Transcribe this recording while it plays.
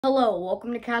Hello,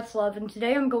 welcome to Cats Love, and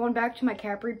today I'm going back to my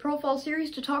cat breed profile series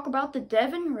to talk about the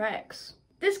Devon Rex.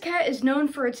 This cat is known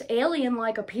for its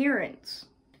alien-like appearance.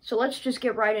 So let's just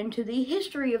get right into the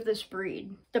history of this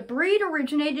breed. The breed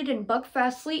originated in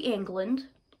Buckfastleigh, England,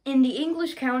 in the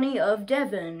English county of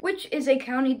Devon, which is a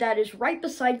county that is right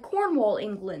beside Cornwall,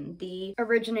 England, the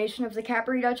origination of the cat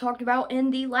breed I talked about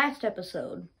in the last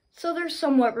episode. So they're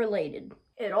somewhat related.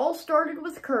 It all started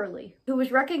with Curly, who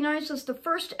was recognized as the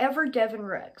first ever Devon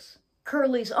Rex.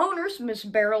 Curly's owners, Miss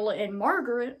Beryl and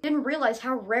Margaret, didn't realize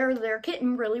how rare their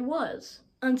kitten really was,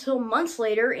 until months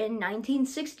later in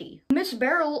 1960. Miss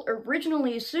Beryl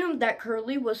originally assumed that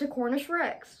Curly was a Cornish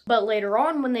Rex, but later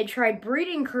on when they tried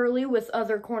breeding Curly with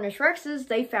other Cornish Rexes,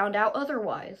 they found out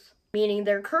otherwise, meaning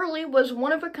their Curly was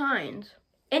one of a kind.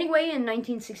 Anyway, in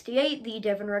 1968, the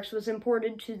Devon Rex was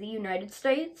imported to the United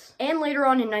States, and later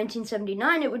on in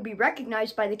 1979, it would be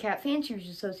recognized by the Cat Fanciers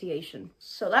Association.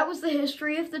 So that was the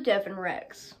history of the Devon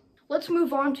Rex. Let's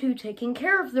move on to taking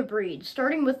care of the breed,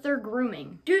 starting with their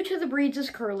grooming. Due to the breed's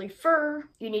curly fur,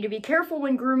 you need to be careful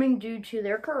when grooming due to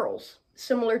their curls.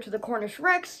 Similar to the Cornish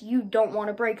Rex, you don't want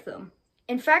to break them.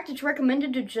 In fact, it's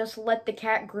recommended to just let the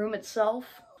cat groom itself.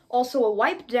 Also, a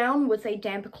wipe down with a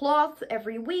damp cloth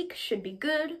every week should be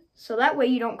good, so that way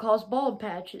you don't cause bald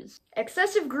patches.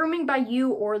 Excessive grooming by you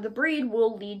or the breed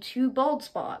will lead to bald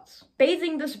spots.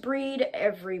 Bathing this breed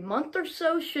every month or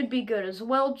so should be good as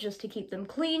well, just to keep them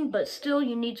clean, but still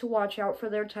you need to watch out for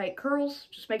their tight curls.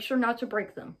 Just make sure not to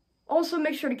break them. Also,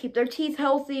 make sure to keep their teeth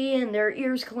healthy and their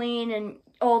ears clean and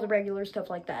all the regular stuff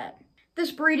like that.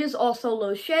 This breed is also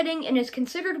low shedding and is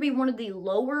considered to be one of the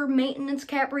lower maintenance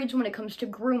cat breeds when it comes to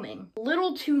grooming.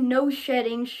 Little to no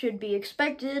shedding should be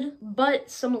expected,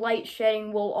 but some light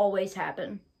shedding will always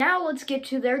happen. Now let's get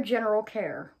to their general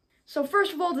care. So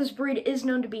first of all, this breed is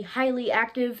known to be highly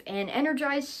active and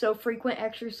energized, so frequent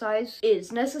exercise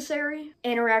is necessary.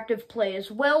 Interactive play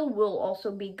as well will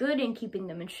also be good in keeping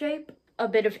them in shape. A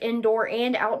bit of indoor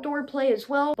and outdoor play as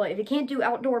well, but if you can't do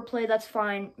outdoor play, that's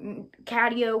fine.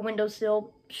 Catio,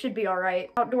 windowsill should be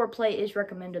alright. Outdoor play is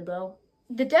recommended though.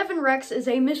 The Devon Rex is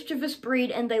a mischievous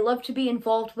breed and they love to be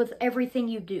involved with everything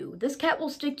you do. This cat will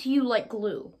stick to you like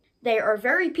glue. They are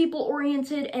very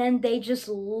people-oriented and they just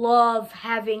love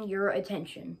having your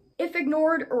attention. If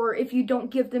ignored or if you don't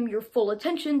give them your full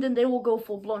attention, then they will go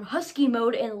full-blown husky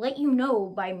mode and let you know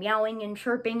by meowing and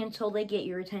chirping until they get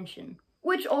your attention.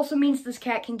 Which also means this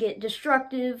cat can get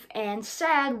destructive and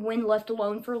sad when left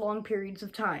alone for long periods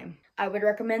of time. I would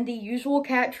recommend the usual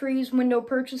cat trees, window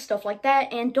perches, stuff like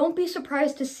that, and don't be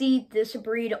surprised to see this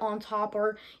breed on top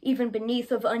or even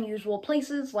beneath of unusual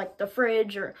places like the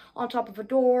fridge or on top of a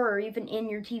door or even in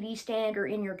your TV stand or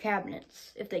in your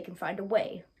cabinets, if they can find a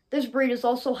way. This breed is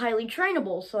also highly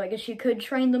trainable, so I guess you could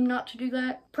train them not to do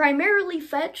that. Primarily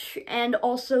fetch, and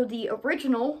also the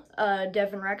original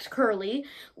Devon Rex, Curly,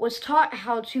 was taught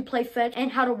how to play fetch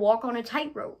and how to walk on a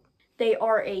tightrope. They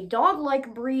are a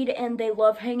dog-like breed, and they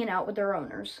love hanging out with their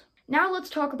owners. Now let's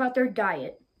talk about their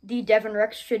diet. The Devon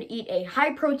Rex should eat a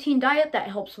high-protein diet that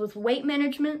helps with weight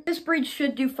management. This breed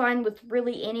should do fine with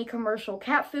really any commercial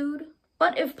cat food,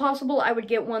 but if possible, I would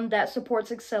get one that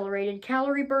supports accelerated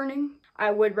calorie burning. I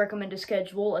would recommend a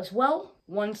schedule as well,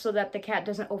 one so that the cat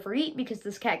doesn't overeat because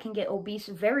this cat can get obese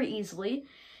very easily,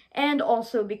 and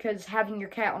also because having your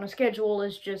cat on a schedule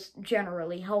is just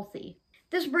generally healthy.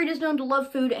 This breed is known to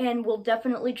love food and will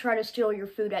definitely try to steal your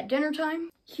food at dinner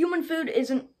time. Human food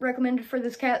isn't recommended for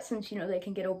this cat since, they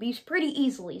can get obese pretty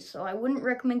easily, so I wouldn't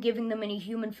recommend giving them any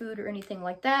human food or anything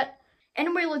like that.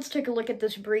 Anyway, let's take a look at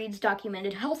this breed's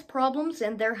documented health problems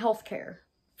and their health care.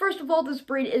 First of all, this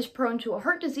breed is prone to a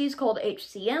heart disease called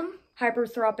HCM,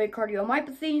 hypertrophic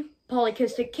cardiomyopathy,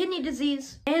 polycystic kidney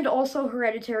disease, and also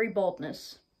hereditary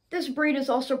baldness. This breed is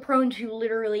also prone to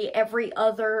literally every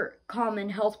other common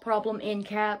health problem in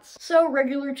cats, so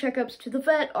regular checkups to the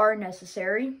vet are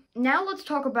necessary. Now let's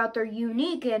talk about their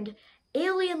unique and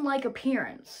alien-like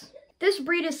appearance. This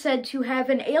breed is said to have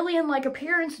an alien-like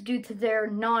appearance due to their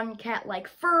non-cat-like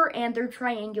fur and their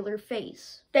triangular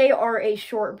face. They are a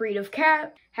short breed of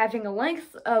cat, having a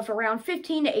length of around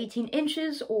 15 to 18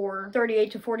 inches or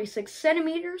 38 to 46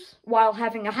 centimeters, while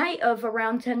having a height of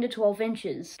around 10 to 12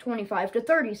 inches, 25 to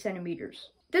 30 centimeters.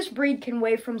 This breed can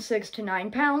weigh from 6 to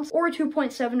 9 pounds or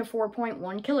 2.7 to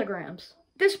 4.1 kilograms.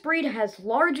 This breed has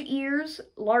large ears,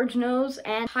 large nose,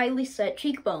 and highly set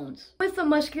cheekbones. With a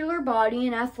muscular body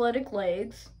and athletic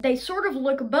legs, they sort of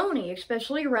look bony,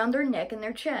 especially around their neck and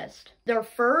their chest. Their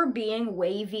fur being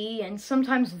wavy and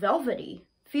sometimes velvety.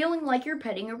 feeling like you're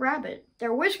petting a rabbit.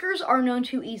 Their whiskers are known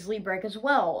to easily break as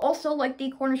well. Also, like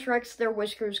the Cornish Rex, their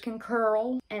whiskers can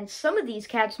curl, and some of these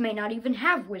cats may not even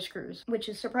have whiskers, which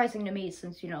is surprising to me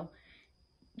since, you know,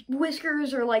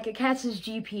 whiskers are like a cat's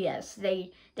GPS.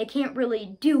 They can't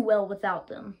really do well without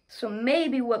them. So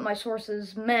maybe what my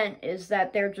sources meant is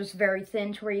that they're just very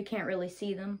thin to where you can't really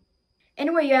see them.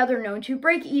 Anyway, yeah, they're known to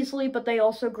break easily, but they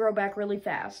also grow back really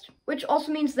fast, which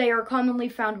also means they are commonly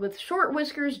found with short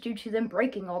whiskers due to them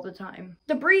breaking all the time.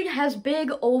 The breed has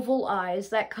big oval eyes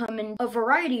that come in a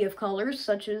variety of colors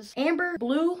such as amber,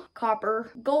 blue,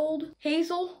 copper, gold,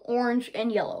 hazel, orange,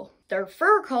 and yellow. Their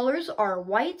fur colors are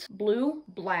white, blue,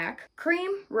 black,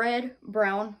 cream, red,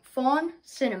 brown, fawn,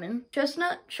 cinnamon,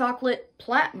 chestnut, chocolate,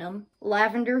 platinum,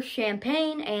 lavender,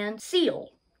 champagne, and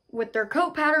seal, with their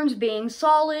coat patterns being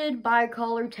solid,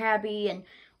 bicolor, tabby, and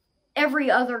every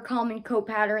other common coat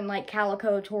pattern like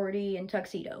calico, tortie, and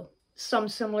tuxedo. Some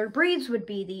similar breeds would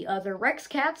be the other Rex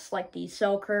cats, like the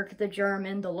Selkirk, the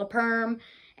German, the La Perm,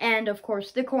 and of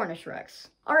course the Cornish Rex.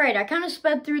 Alright, I kind of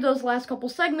sped through those last couple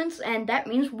segments, and that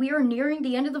means we are nearing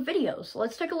the end of the video, so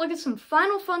let's take a look at some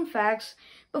final fun facts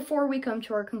before we come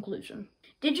to our conclusion.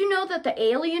 Did you know that the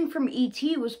alien from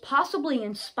E.T. was possibly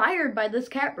inspired by this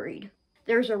cat breed?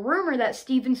 There's a rumor that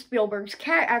Steven Spielberg's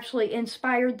cat actually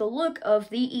inspired the look of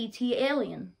the E.T.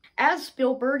 alien, as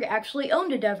Spielberg actually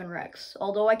owned a Devon Rex,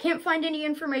 although I can't find any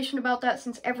information about that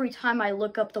since every time I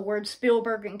look up the word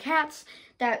Spielberg and cats,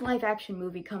 that live-action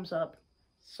movie comes up.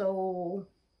 So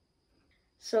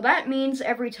that means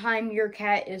every time your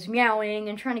cat is meowing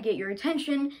and trying to get your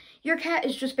attention, your cat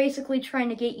is just basically trying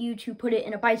to get you to put it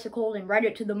in a bicycle and ride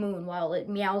it to the moon while it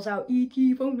meows out,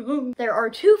 E.T. phone home. There are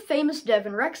two famous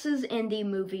Devon Rexes in the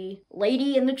movie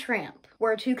Lady and the Tramp,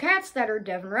 where two cats that are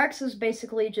Devon Rexes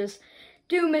basically just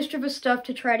do mischievous stuff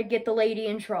to try to get the lady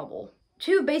in trouble,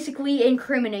 to basically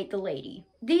incriminate the lady.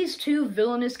 These two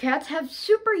villainous cats have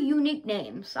super unique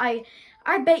names. I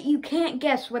bet you can't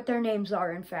guess what their names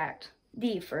are, in fact.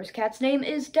 The first cat's name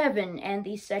is Devon, and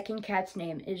the second cat's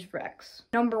name is Rex.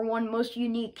 #1 most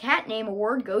unique cat name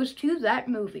award goes to that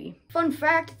movie. Fun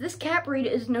fact, this cat breed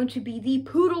is known to be the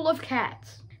poodle of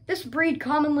cats. This breed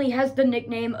commonly has the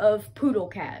nickname of poodle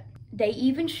cat. They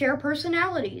even share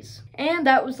personalities. And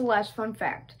that was the last fun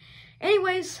fact.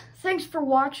 Anyways, thanks for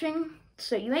watching.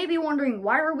 So you may be wondering,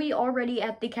 why are we already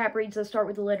at the cat breeds that start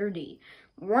with the letter D?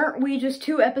 Weren't we just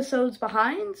 2 episodes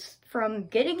behind from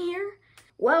getting here?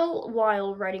 Well,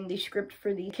 while writing the script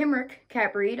for the Kimrick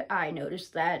cat breed, I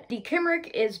noticed that the Kimrick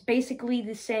is basically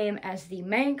the same as the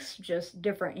Manx, just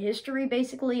different history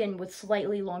basically, and with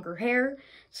slightly longer hair.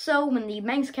 So when the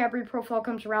Manx cat breed profile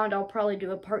comes around, I'll probably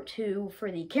do a part 2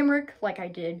 for the Kimrick, like I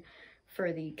did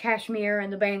for the Cashmere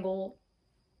and the Bengal,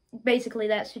 basically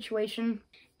that situation.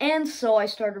 And so I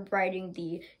started writing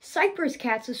the Cypress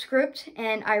Cat's script,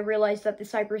 and I realized that the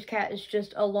Cypress Cat is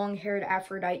just a long-haired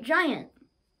Aphrodite giant.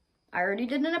 I already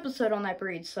did an episode on that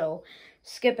breed, so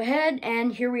skip ahead,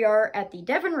 and here we are at the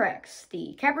Devon Rex,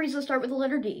 the cat breeds that start with the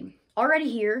letter D. Already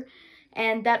here,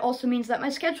 and that also means that my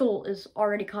schedule is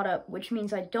already caught up, which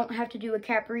means I don't have to do a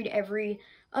cat breed every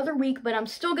other week, but I'm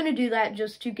still going to do that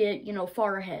just to get, you know,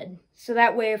 far ahead. So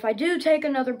that way, if I do take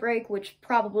another break, which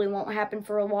probably won't happen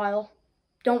for a while,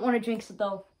 don't want to jinx it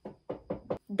though,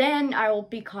 then I will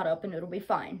be caught up and it'll be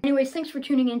fine. Anyways, thanks for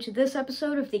tuning into this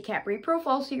episode of the Cat Breed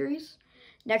Profile Series.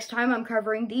 Next time I'm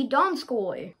covering the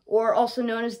Donskoy, or also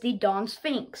known as the Don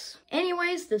Sphinx.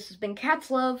 Anyways, this has been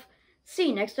Cat's Love. See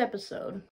you next episode.